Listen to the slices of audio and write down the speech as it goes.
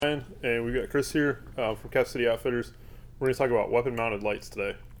Ryan, and we've got Chris here from Cap City Outfitters. We're going to talk about weapon-mounted lights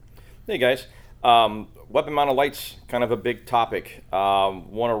today. Hey guys, weapon mounted lights, kind of a big topic.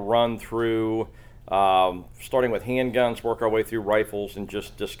 Want to run through, starting with handguns, work our way through rifles, and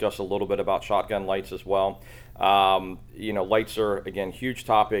just discuss a little bit about shotgun lights as well. Lights are, again, huge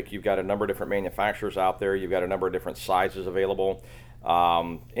topic. You've got a number of different manufacturers out there. You've got a number of different sizes available.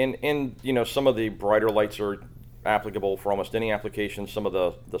 Some of the brighter lights are applicable for almost any application. Some of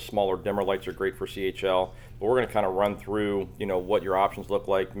the smaller dimmer lights are great for CHL, but we're going to kind of run through what your options look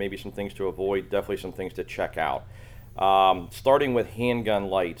like, maybe some things to avoid, definitely some things to check out. Starting with handgun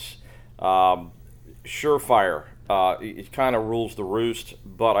lights, Surefire, it kind of rules the roost,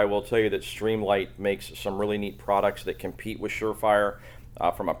 but I will tell you that Streamlight makes some really neat products that compete with Surefire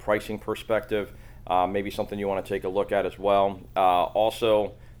from a pricing perspective. Maybe something you want to take a look at as well.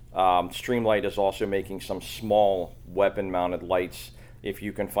 Streamlight is also making some small weapon-mounted lights. If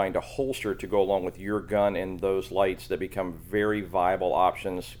you can find a holster to go along with your gun and those lights, that become very viable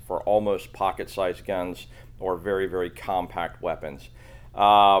options for almost pocket-sized guns or very, very compact weapons.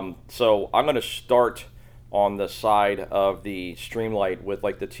 So I'm going to start on the side of the Streamlight with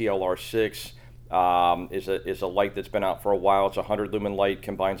like the TLR6. Is a light that's been out for a while. It's a 100 lumen light,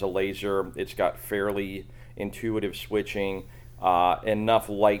 combines a laser. It's got fairly intuitive switching. Enough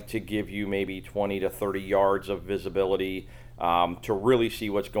light to give you maybe 20 to 30 yards of visibility to really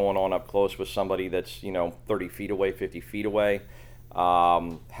see what's going on up close with somebody that's 30 feet away, 50 feet away.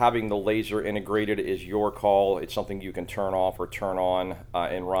 Having the laser integrated is your call. It's something you can turn off or turn on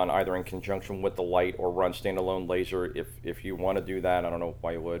and run either in conjunction with the light or run standalone laser if you want to do that. I don't know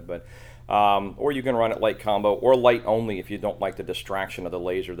why you would, but or you can run it light combo or light only if you don't like the distraction of the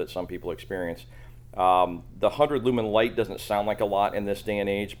laser that some people experience. The 100 lumen light doesn't sound like a lot in this day and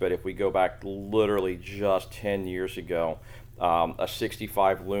age, but if we go back literally just 10 years ago, a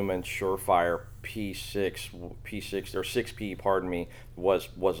 65 lumen Surefire P6 or 6P, pardon me, was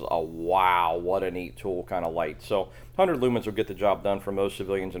a wow, what a neat tool kind of light. So 100 lumens will get the job done for most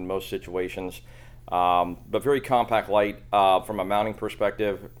civilians in most situations. But very compact light. From a mounting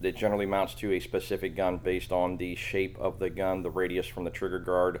perspective, it generally mounts to a specific gun based on the shape of the gun, the radius from the trigger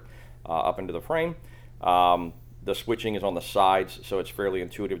guard up into the frame. The switching is on the sides, so it's fairly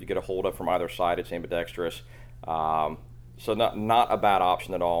intuitive to get a hold of from either side. It's ambidextrous. So not a bad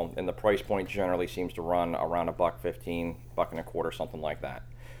option at all, and the price point generally seems to run around $1.15, $1.25, something like that.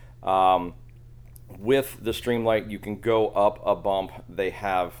 With the Streamlight, you can go up a bump. They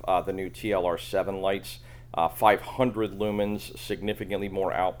have the new TLR7 lights, 500 lumens, significantly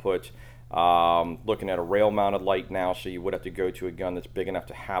more output. Looking at a rail-mounted light now, so you would have to go to a gun that's big enough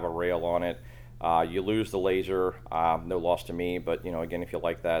to have a rail on it. You lose the laser, no loss to me, but again, if you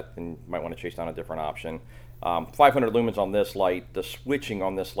like that, then you might want to chase down a different option. 500 lumens on this light. The switching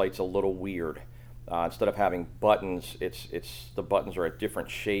on this light's a little weird. Instead of having buttons, the buttons are a different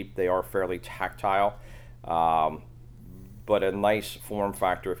shape. They are fairly tactile, but a nice form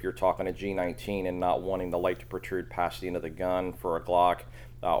factor if you're talking a G19 and not wanting the light to protrude past the end of the gun for a Glock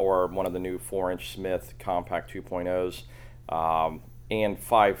or one of the new 4-inch Smith Compact 2.0s. And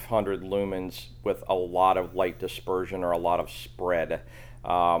 500 lumens with a lot of light dispersion or a lot of spread.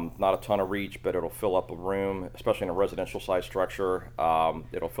 Not a ton of reach, but it'll fill up a room, especially in a residential size structure.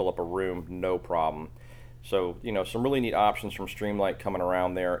 It'll fill up a room, no problem. So, some really neat options from Streamlight coming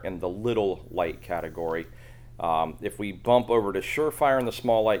around there in the little light category. If we bump over to Surefire in the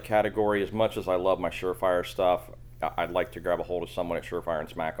small light category, as much as I love my Surefire stuff, I'd like to grab a hold of someone at Surefire and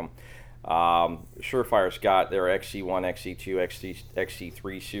smack them. Surefire's got their XC1, XC2,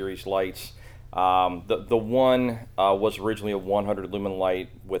 XC3 series lights. The one was originally a 100 lumen light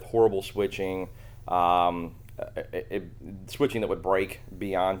with horrible switching, switching that would break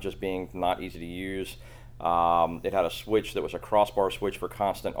beyond just being not easy to use. It had a switch that was a crossbar switch for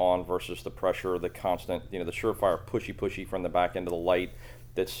constant on versus the pressure, the constant, the Surefire pushy from the back end of the light.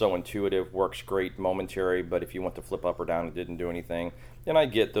 That's so intuitive, works great momentary, but if you want to flip up or down, it didn't do anything. And I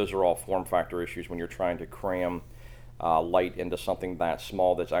get those are all form factor issues when you're trying to cram light into something that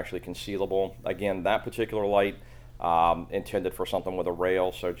small that's actually concealable. Again, that particular light intended for something with a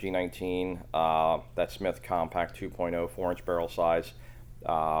rail, so G19, that Smith Compact 2.0 4-inch barrel size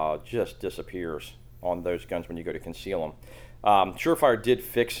just disappears on those guns when you go to conceal them. Surefire did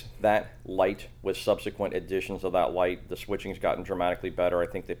fix that light with subsequent additions of that light. The switching's gotten dramatically better. I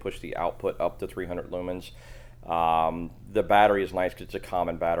think they pushed the output up to 300 lumens. The battery is nice because it's a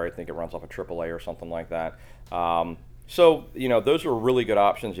common battery. I think it runs off a AAA or something like that. So, those are really good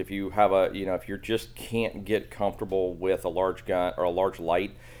options if you have if you just can't get comfortable with a large gun or a large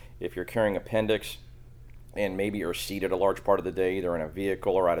light. If you're carrying appendix, and maybe you're seated a large part of the day, either in a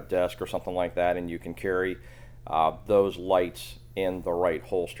vehicle or at a desk or something like that, and you can carry those lights in the right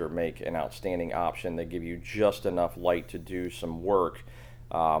holster, make an outstanding option. They give you just enough light to do some work,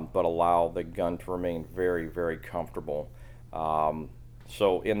 but allow the gun to remain very, very comfortable.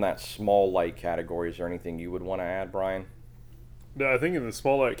 So in that small light category, is there anything you would want to add, Brian? Yeah, I think in the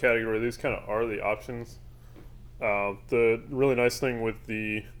small light category, these kind of are the options. The really nice thing with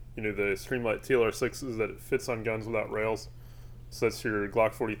the the Streamlight TLR6 is that it fits on guns without rails. So that's your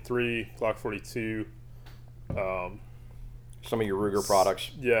Glock 43, Glock 42. Some of your Ruger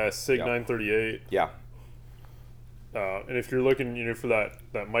products. Yeah, SIG Yep. 938. Yeah. And if you're looking, for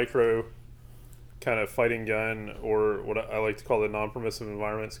that micro kind of fighting gun, or what I like to call the non-permissive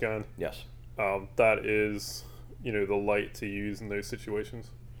environments gun, Yes. that is, the light to use in those situations.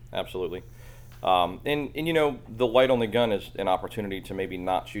 Absolutely. And the light on the gun is an opportunity to maybe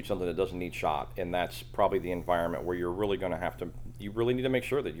not shoot something that doesn't need shot, and that's probably the environment where you're really going to have to. You really need to make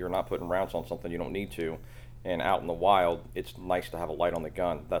sure that you're not putting rounds on something you don't need to. And out in the wild, it's nice to have a light on the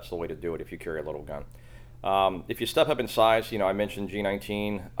gun. That's the way to do it if you carry a little gun. If you step up in size, I mentioned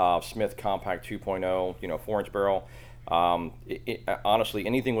G19, Smith Compact 2.0, 4-inch barrel. Honestly,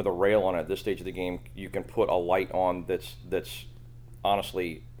 anything with a rail on it at this stage of the game, you can put a light on that's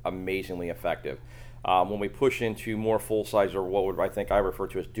honestly amazingly effective. When we push into more full size, or what would I refer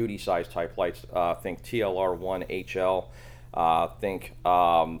to as duty size type lights, think TLR1 HL, think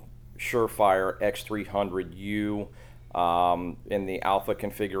Surefire X300U. In the alpha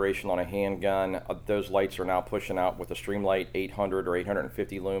configuration on a handgun, those lights are now pushing out with the Streamlight 800 or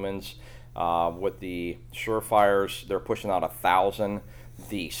 850 lumens. With the Surefires, they're pushing out 1,000.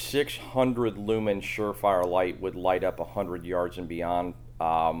 The 600 lumen Surefire light would light up 100 yards and beyond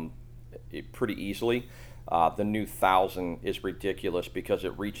pretty easily. The new 1,000 is ridiculous because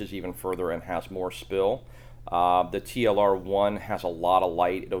it reaches even further and has more spill. The TLR1 has a lot of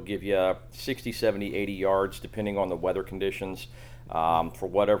light. It'll give you 60, 70, 80 yards depending on the weather conditions. For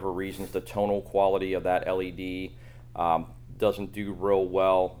whatever reasons, the tonal quality of that LED doesn't do real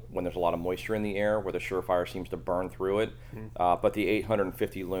well when there's a lot of moisture in the air, where the Surefire seems to burn through it. But the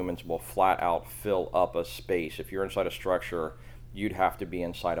 850 lumens will flat out fill up a space. If you're inside a structure, you'd have to be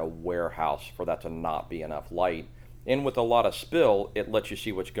inside a warehouse for that to not be enough light. And with a lot of spill, it lets you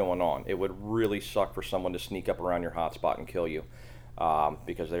see what's going on. It would really suck for someone to sneak up around your hotspot and kill you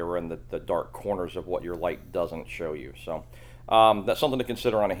because they were in the dark corners of what your light doesn't show you. So that's something to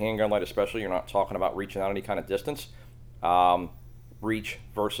consider on a handgun light, especially. You're not talking about reaching out any kind of distance. Reach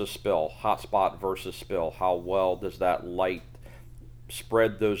versus spill, hotspot versus spill. How well does that light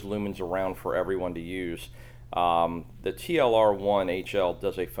spread those lumens around for everyone to use? The TLR1 HL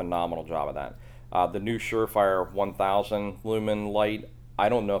does a phenomenal job of that. The new Surefire 1000 lumen light, I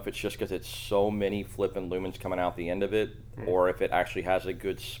don't know if it's just because it's so many flipping lumens coming out the end of it, or if it actually has a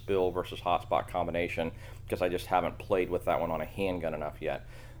good spill versus hotspot combination, because I just haven't played with that one on a handgun enough yet.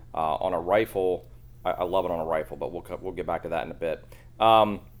 On a rifle, I love it on a rifle, but we'll get back to that in a bit.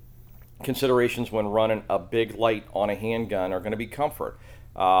 Considerations when running a big light on a handgun are going to be comfort.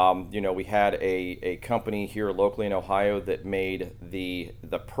 We had a company here locally in Ohio that made the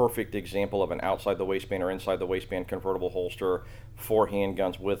perfect example of an outside the waistband or inside the waistband convertible holster for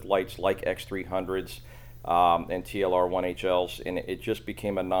handguns with lights like X300s and TLR1 HLs, and it just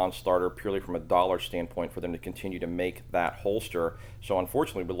became a non-starter purely from a dollar standpoint for them to continue to make that holster. So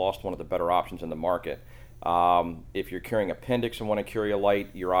unfortunately, we lost one of the better options in the market. If you're carrying appendix and want to carry a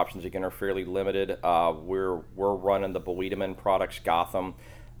light, your options again are fairly limited. We're running the Wiedemann products, Gotham.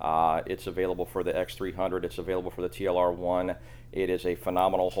 It's available for the X300. It's available for the TLR1. It is a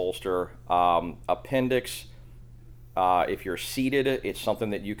phenomenal holster. Appendix, if you're seated, it's something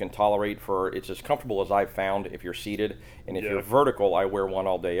that you can tolerate it's as comfortable as I've found if you're seated. And if you're vertical, I wear one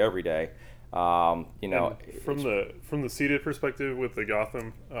all day, every day. From the seated perspective with the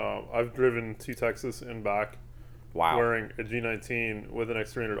Gotham, I've driven to Texas and back, wearing a G19 with an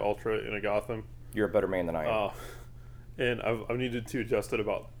X300 Ultra in a Gotham. You're a better man than I am. And I've needed to adjust it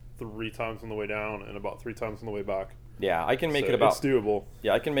about 3 times on the way down and about 3 times on the way back. Yeah, I can make it about. It's doable.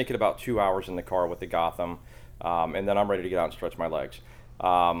 Yeah, I can make it about 2 hours in the car with the Gotham, and then I'm ready to get out and stretch my legs.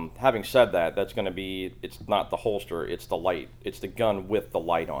 Having said that, it's not the holster, it's the light. It's the gun with the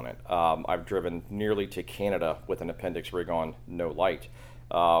light on it. I've driven nearly to Canada with an appendix rig on, no light.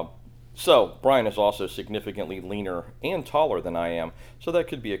 So, Brian is also significantly leaner and taller than I am, so that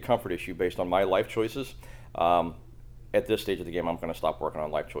could be a comfort issue based on my life choices. At this stage of the game, I'm going to stop working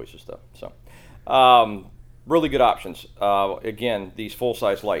on life choices, though. So, really good options. Again, these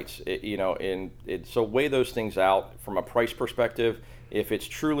full-size lights, so weigh those things out from a price perspective. If it's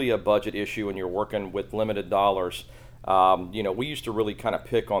truly a budget issue and you're working with limited dollars, we used to really kind of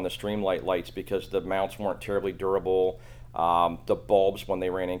pick on the Streamlight lights because the mounts weren't terribly durable. The bulbs, when they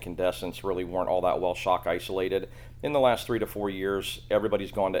ran incandescents, really weren't all that well shock isolated. In the last 3 to 4 years,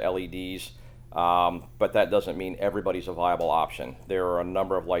 everybody's gone to LEDs, but that doesn't mean everybody's a viable option. There are a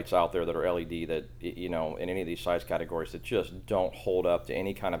number of lights out there that are LED that, in any of these size categories that just don't hold up to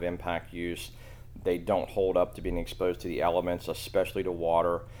any kind of impact use. They don't hold up to being exposed to the elements, especially to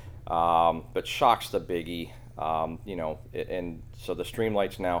water. But shock's the biggie. And so the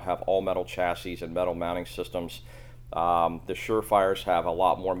Streamlights now have all metal chassis and metal mounting systems. The Surefires have a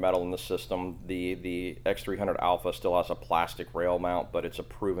lot more metal in the system. The X300 Alpha still has a plastic rail mount, but it's a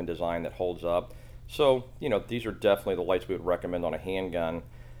proven design that holds up. So, these are definitely the lights we would recommend on a handgun.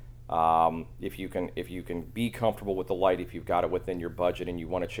 If you can be comfortable with the light, if you've got it within your budget and you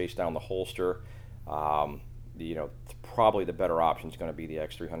want to chase down the holster, probably the better option is going to be the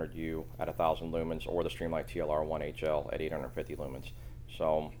X300U at 1,000 lumens or the Streamlight TLR1HL at 850 lumens.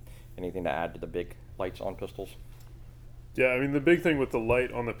 So, anything to add to the big lights on pistols? Yeah, I mean, the big thing with the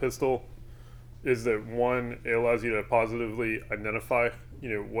light on the pistol is that, one, it allows you to positively identify,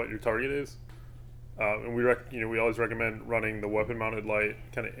 what your target is. And we always recommend running the weapon-mounted light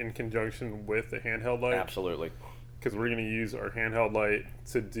kind of in conjunction with the handheld light. Absolutely. Because we're going to use our handheld light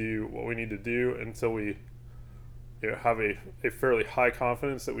to do what we need to do until we have a fairly high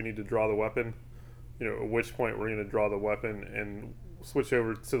confidence that we need to draw the weapon, at which point we're going to draw the weapon and switch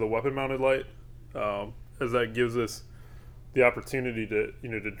over to the weapon-mounted light, as that gives us the opportunity to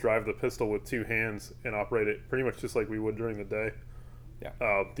to drive the pistol with two hands and operate it pretty much just like we would during the day.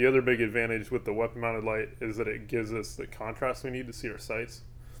 Yeah. The other big advantage with the weapon-mounted light is that it gives us the contrast we need to see our sights.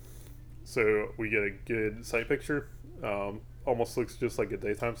 So we get a good sight picture. Almost looks just like a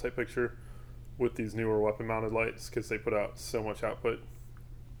daytime sight picture with these newer weapon-mounted lights because they put out so much output.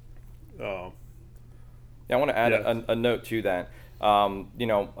 I want to add a note to that.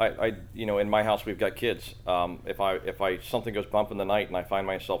 In my house we've got kids. If something goes bump in the night and I find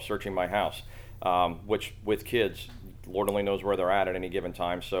myself searching my house, which with kids, Lord only knows where they're at any given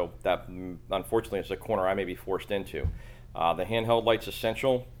time. So that unfortunately is a corner I may be forced into. The handheld light's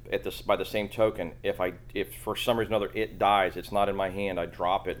essential. By the same token, if for some reason or other it dies, it's not in my hand, I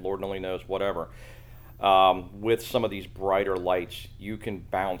drop it, Lord only knows, whatever. With some of these brighter lights, you can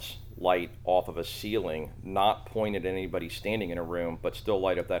bounce light off of a ceiling, not pointed at anybody standing in a room, but still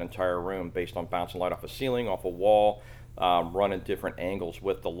light up that entire room based on bouncing light off a ceiling, off a wall, running different angles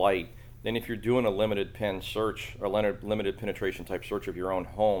with the light. Then if you're doing a limited pen search or limited penetration type search of your own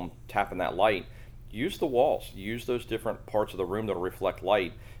home, tapping that light, use the walls. Use those different parts of the room that'll reflect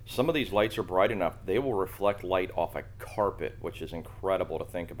light. Some of these lights are bright enough, they will reflect light off a carpet, which is incredible to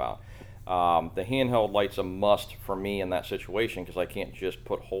think about. The handheld light's a must for me in that situation because I can't just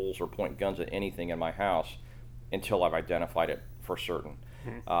put holes or point guns at anything in my house until I've identified it for certain.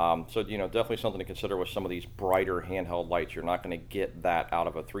 Mm-hmm. So definitely something to consider with some of these brighter handheld lights. You're not going to get that out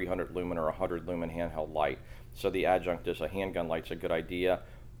of a 300 lumen or 100 lumen handheld light. So the adjunct as a handgun light's a good idea.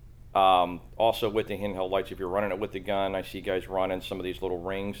 Also with the handheld lights, if you're running it with the gun, I see guys running some of these little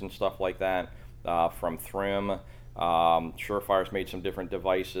rings and stuff like that from Thrym. Surefire's made some different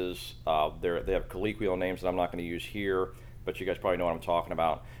devices. They have colloquial names that I'm not going to use here, but you guys probably know what I'm talking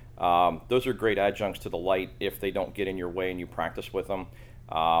about. Those are great adjuncts to the light if they don't get in your way and you practice with them.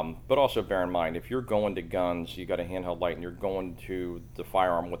 But also bear in mind, if you're going to guns, you got a handheld light and you're going to the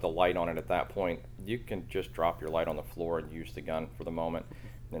firearm with a light on it at that point, you can just drop your light on the floor and use the gun for the moment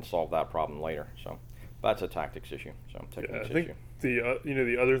and then solve that problem later. So that's a tactics issue. So techniques issue.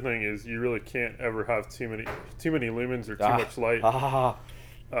 The other thing is you really can't ever have too many lumens or too much light.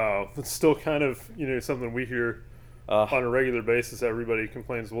 It's still kind of something we hear on a regular basis. Everybody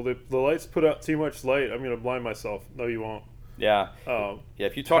complains, well, the lights put out too much light, I'm going to blind myself. No, you won't. Yeah.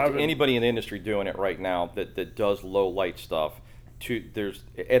 If you talk to anybody in the industry doing it right now that does low light stuff, there's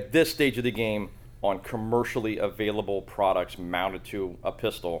at this stage of the game on commercially available products mounted to a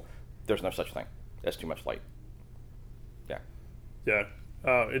pistol, there's no such thing. That's too much light. Yeah,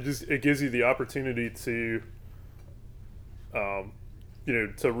 it gives you the opportunity to,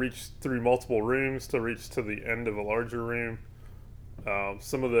 to reach through multiple rooms, to reach to the end of a larger room.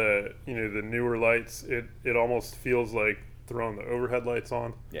 Some of the the newer lights, it almost feels like throwing the overhead lights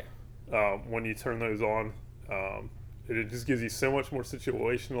on. Yeah. When you turn those on, it just gives you so much more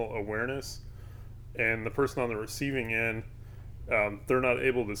situational awareness, and the person on the receiving end, they're not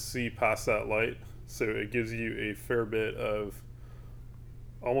able to see past that light, so it gives you a fair bit of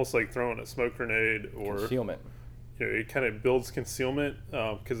almost like throwing a smoke grenade or concealment. It kind of builds concealment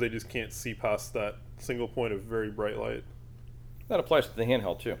because they just can't see past that single point of very bright light. That applies to the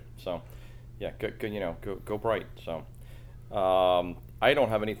handheld too. So, yeah, go bright. So, I don't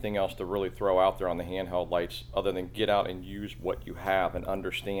have anything else to really throw out there on the handheld lights other than get out and use what you have and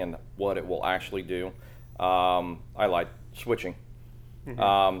understand what it will actually do. I lied. Switching.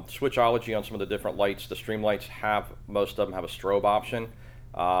 Switchology on some of the different lights. The Streamlights most of them have a strobe option.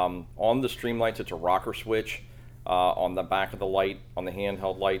 On the Streamlights, it's a rocker switch. On the back of the light, on the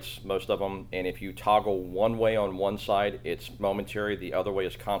handheld lights, most of them. And if you toggle one way on one side, it's momentary. The other way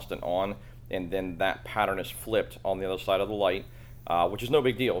is constant on. And then that pattern is flipped on the other side of the light, which is no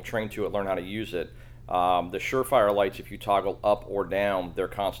big deal. Train to it, learn how to use it. The Surefire lights, if you toggle up or down, they're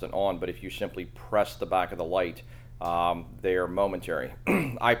constant on. But if you simply press the back of the light, they're momentary.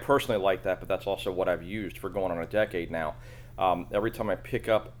 I personally like that, but that's also what I've used for going on a decade now. Every time I pick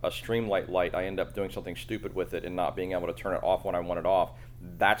up a Streamlight light, I end up doing something stupid with it and not being able to turn it off when I want it off.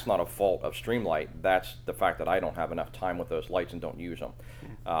 That's not a fault of Streamlight. That's the fact that I don't have enough time with those lights and don't use them.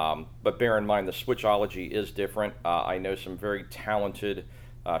 But bear in mind, the switchology is different. I know some very talented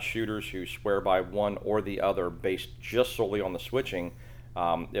shooters who swear by one or the other based just solely on the switching,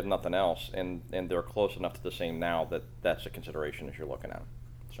 if nothing else, and they're close enough to the same now that that's a consideration as you're looking at them.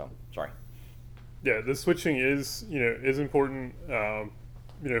 So, sorry. Yeah, the switching is important.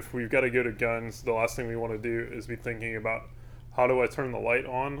 If we've got to go to guns, the last thing we want to do is be thinking about how do I turn the light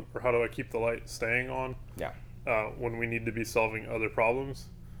on or how do I keep the light staying on. Yeah. When we need to be solving other problems.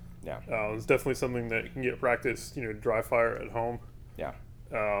 Yeah. It's definitely something that can get practiced. Dry fire at home. Yeah.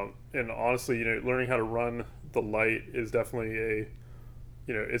 And honestly, learning how to run the light is definitely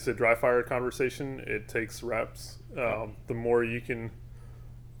it's a dry fire conversation. It takes reps. The more you can.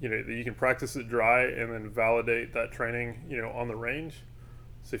 That you can practice it dry and then validate that training, on the range.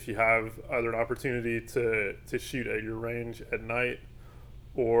 So if you have either an opportunity to shoot at your range at night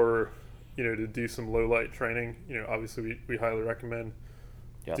or, to do some low light training, obviously we highly recommend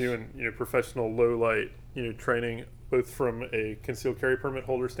doing, professional low light, training both from a concealed carry permit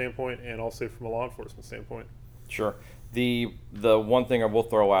holder standpoint and also from a law enforcement standpoint. Sure. The one thing I will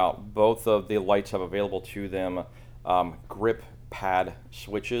throw out, both of the lights have available to them grip pad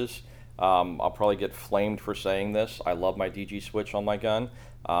switches. I'll probably get flamed for saying this. I love my DG switch on my gun,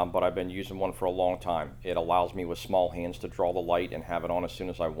 but I've been using one for a long time. It allows me with small hands to draw the light and have it on as soon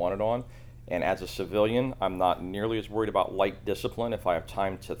as I want it on. And as a civilian, I'm not nearly as worried about light discipline. If I have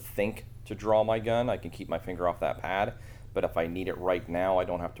time to think to draw my gun, I can keep my finger off that pad. But if I need it right now, I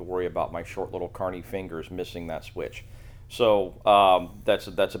don't have to worry about my short little carny fingers missing that switch. So that's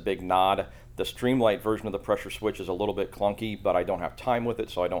a big nod. The Streamlight version of the pressure switch is a little bit clunky, but I don't have time with it,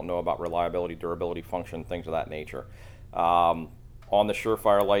 so I don't know about reliability, durability, function, things of that nature. On the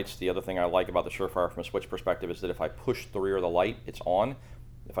Surefire lights, the other thing I like about the Surefire from a switch perspective is that if I push the rear of the light, it's on.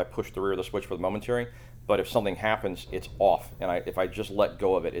 If I push the rear of the switch for the momentary, but if something happens, it's off. And if I just let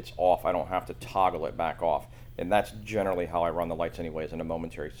go of it, it's off. I don't have to toggle it back off. And that's generally how I run the lights anyways in a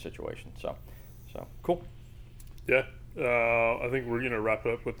momentary situation. So cool. Yeah, I think we're going to wrap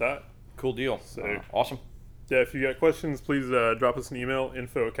it up with that. Cool deal. So, awesome. Yeah, if you got questions, please drop us an email,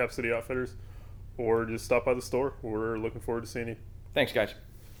 info@CapCityOutfitters, or just stop by the store. We're looking forward to seeing you. Thanks, guys.